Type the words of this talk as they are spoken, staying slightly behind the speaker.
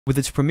With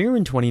its premiere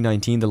in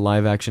 2019, the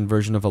live-action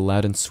version of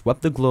Aladdin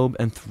swept the globe,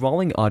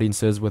 enthralling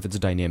audiences with its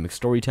dynamic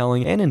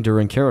storytelling and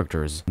enduring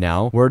characters.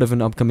 Now, word of an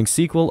upcoming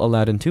sequel,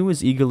 Aladdin 2,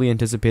 is eagerly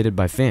anticipated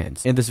by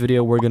fans. In this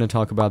video, we're going to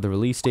talk about the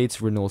release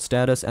dates, renewal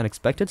status, and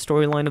expected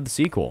storyline of the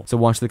sequel. So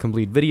watch the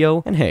complete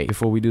video, and hey,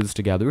 before we do this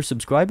together,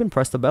 subscribe and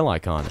press the bell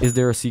icon. Is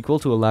there a sequel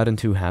to Aladdin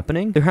 2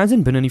 happening? There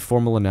hasn't been any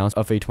formal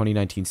announcement of a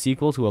 2019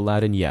 sequel to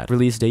Aladdin yet.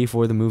 Release date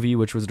for the movie,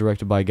 which was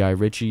directed by Guy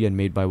Ritchie and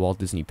made by Walt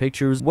Disney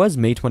Pictures, was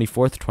May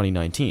 24th,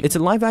 2019. It's a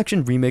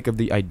live-action remake of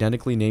the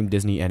identically named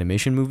Disney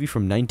animation movie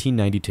from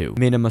 1992.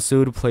 Mena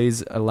Massoud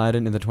plays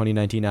Aladdin in the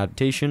 2019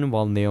 adaptation,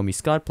 while Naomi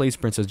Scott plays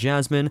Princess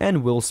Jasmine,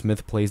 and Will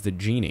Smith plays the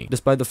genie.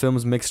 Despite the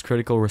film's mixed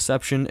critical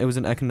reception, it was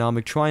an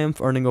economic triumph,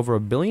 earning over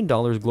 $1 billion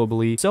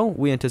globally, so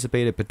we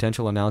anticipate a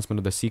potential announcement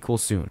of the sequel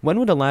soon. When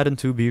would Aladdin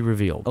 2 be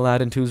revealed?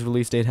 Aladdin 2's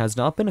release date has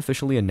not been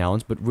officially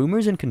announced, but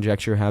rumors and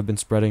conjecture have been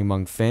spreading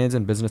among fans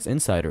and business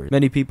insiders.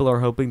 Many people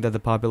are hoping that the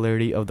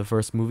popularity of the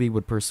first movie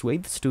would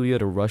persuade the studio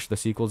to rush the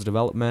sequel's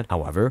development.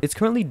 However, it's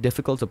currently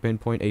difficult to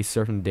pinpoint a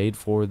certain date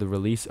for the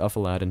release of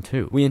Aladdin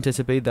 2. We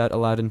anticipate that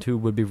Aladdin 2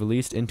 would be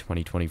released in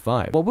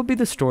 2025. What would be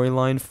the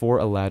storyline for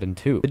Aladdin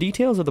 2? The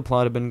details of the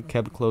plot have been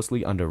kept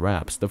closely under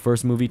wraps. The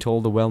first movie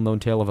told the well-known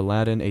tale of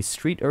Aladdin, a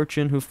street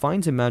urchin who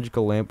finds a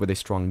magical lamp with a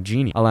strong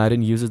genie.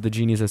 Aladdin uses the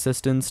genie's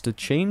assistance to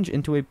change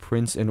into a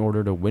prince in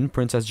order to win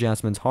Princess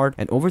Jasmine's heart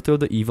and overthrow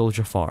the evil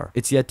Jafar.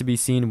 It's yet to be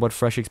seen what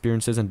fresh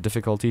experiences and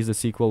difficulties the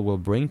sequel will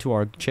bring to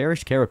our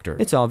cherished character.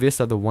 It's obvious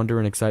that the wonder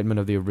and excitement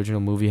of the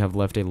original movie have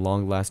left a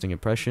long-lasting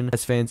impression,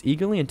 as fans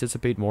eagerly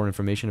anticipate more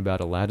information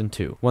about Aladdin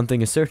 2. One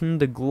thing is certain,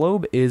 the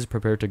globe is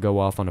prepared to go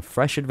off on a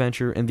fresh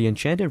adventure in the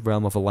enchanted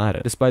realm of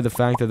Aladdin, despite the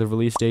fact that the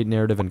release date,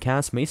 narrative, and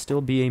cast may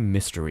still be a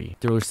mystery.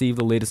 To receive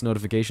the latest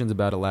notifications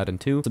about Aladdin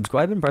 2,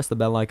 subscribe and press the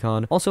bell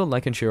icon. Also,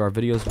 like and share our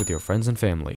videos with your friends and family.